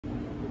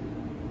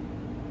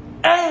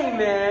Say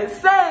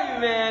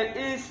man,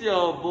 it's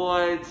your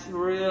boy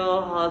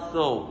Trill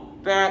Hustle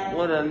back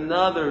with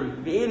another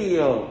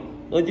video.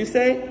 What'd you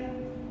say?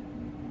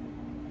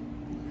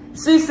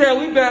 She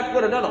said we back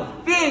with another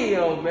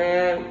video,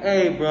 man.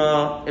 Hey,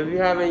 bro, if you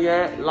haven't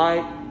yet,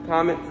 like,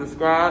 comment,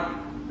 subscribe.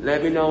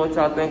 Let me know what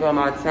y'all think on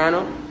my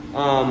channel.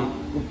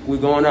 We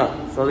going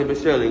up, slowly but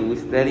surely. We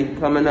steady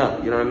coming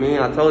up. You know what I mean?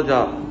 I told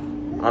y'all,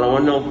 I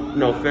don't want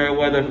no fair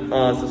weather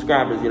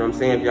subscribers. You know what I'm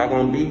saying? If y'all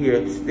gonna be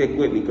here, stick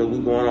with me because we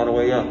going all the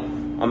way up.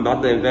 I'm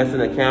about to invest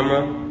in a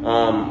camera.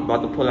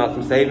 About to pull out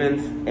some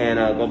savings and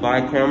go buy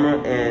a camera,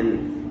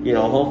 and you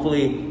know,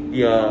 hopefully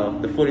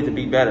the footage will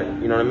be better.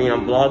 You know what I mean?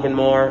 I'm vlogging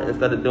more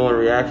instead of doing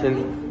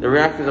reactions. The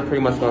reactions are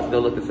pretty much gonna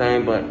still look the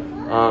same, but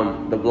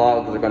the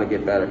vlogs are gonna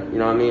get better. You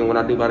know what I mean? When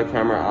I do buy the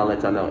camera, I'll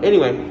let y'all know.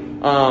 Anyway,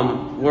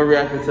 we're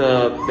reacting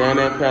to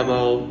BANDMAN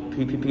Kevo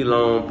PPP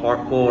loan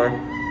part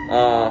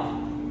 4.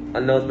 I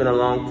know it's been a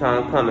long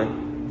time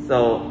coming,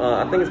 so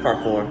I think it's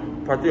part 4,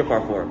 part 3 or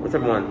part 4,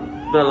 whichever one.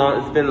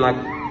 It's been like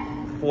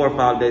 4 or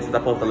 5 days since I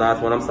posted the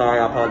last one. I'm sorry,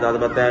 I apologize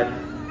about that.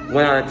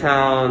 Went out of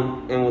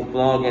town and was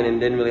vlogging and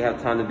didn't really have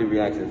time to do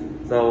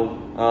reactions. So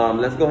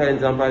let's go ahead and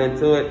jump right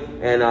into it.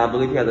 And I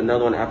believe he has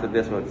another one after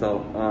this one. So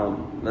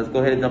let's go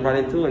ahead and jump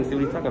right into it and see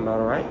what he's talking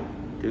about, all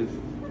right? Deuce.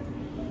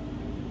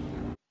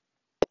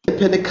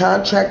 Independent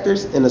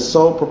contractors and the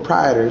sole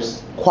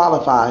proprietors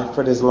qualify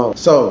for this loan.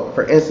 So,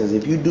 for instance,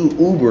 if you do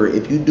Uber,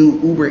 if you do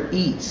Uber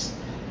Eats,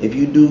 if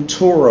you do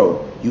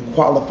Turo, you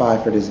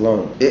qualify for this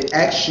loan. It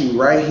asks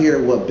you right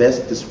here what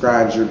best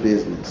describes your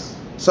business.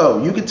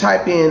 So you can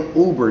type in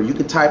Uber, you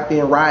can type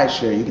in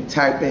rideshare, you can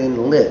type in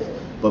Lyft,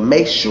 but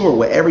make sure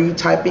whatever you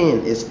type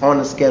in is on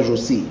the Schedule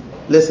C.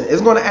 Listen,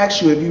 it's going to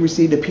ask you if you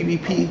received a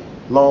PPP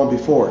loan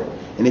before,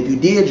 and if you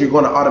did, you're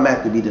going to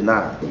automatically be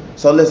denied.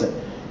 So listen,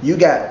 you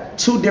got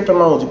 2 different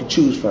loans you can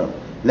choose from.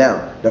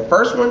 Now, the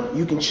first one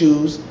you can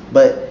choose,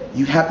 but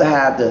you have to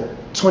have the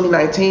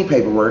 2019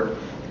 paperwork.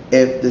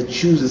 If to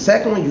choose the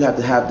second one, you have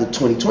to have the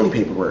 2020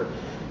 paperwork.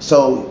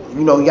 So,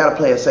 you know, you got to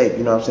play it safe,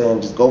 you know what I'm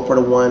saying? Just go for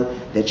the one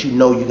that you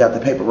know you got the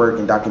paperwork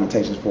and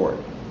documentations for it.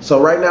 So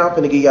right now, I'm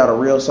going to give y'all the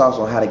real sauce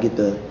on how to get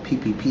the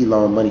PPP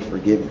loan money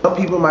forgiven. Some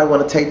people might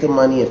want to take the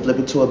money and flip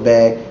it to a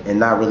bag and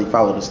not really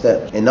follow the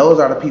steps. And those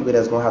are the people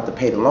that's going to have to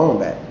pay the loan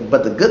back.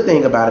 But the good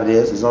thing about it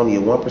is it's only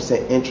a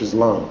 1% interest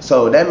loan.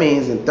 So that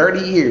means in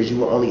 30 years, you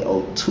will only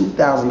owe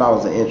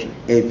 $2,000 in interest.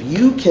 If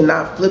you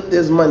cannot flip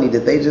this money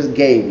that they just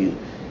gave you,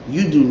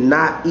 you do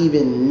not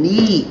even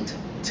need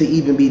to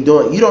even be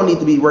doing, you don't need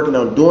to be working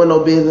on doing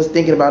no business,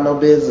 thinking about no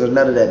business or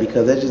none of that,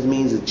 because that just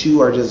means that you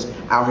are just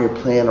out here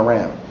playing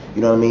around. You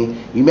know what I mean?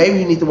 Maybe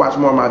you need to watch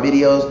more of my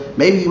videos.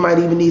 Maybe you might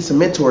even need some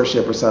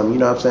mentorship or something, you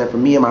know what I'm saying,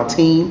 from me and my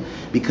team,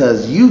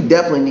 because you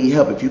definitely need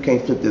help if you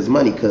can't flip this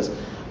money, because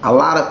a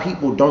lot of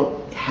people don't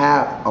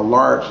have a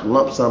large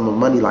lump sum of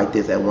money like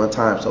this at one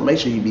time. So make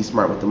sure you be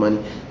smart with the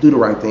money, do the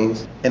right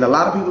things. And a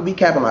lot of people be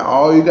capping like,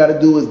 all you gotta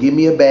do is give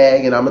me a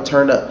bag and I'm gonna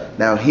turn up.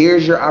 Now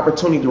here's your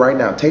opportunity right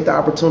now. Take the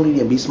opportunity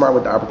and be smart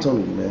with the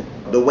opportunity, man.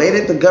 The way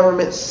that the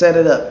government set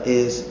it up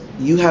is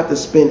you have to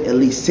spend at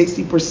least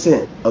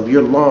 60% of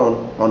your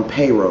loan on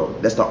payroll.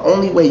 That's the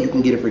only way you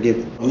can get it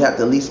forgiven. You have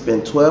to at least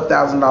spend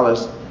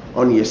 $12,000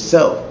 on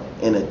yourself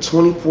in a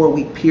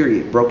 24-week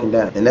period broken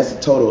down, and that's a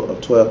total of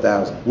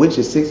 $12,000, which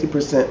is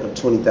 60% of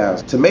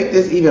 $20,000. To make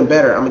this even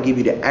better, I'm gonna give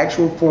you the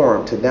actual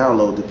form to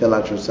download to fill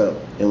out yourself.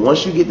 And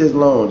once you get this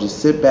loan,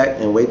 just sit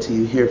back and wait till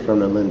you hear from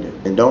the lender.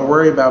 And don't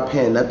worry about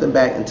paying nothing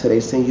back until they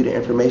send you the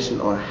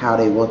information on how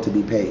they want to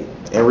be paid.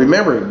 And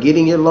remember,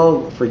 getting your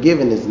loan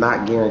forgiven is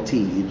not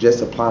guaranteed. You're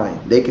just applying.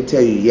 They could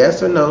tell you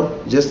yes or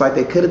no, just like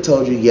they could have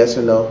told you yes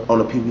or no on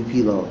a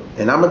PPP loan.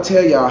 And I'm gonna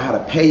tell y'all how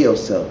to pay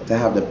yourself to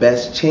have the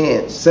best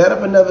chance. Set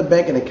up another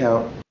banking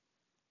account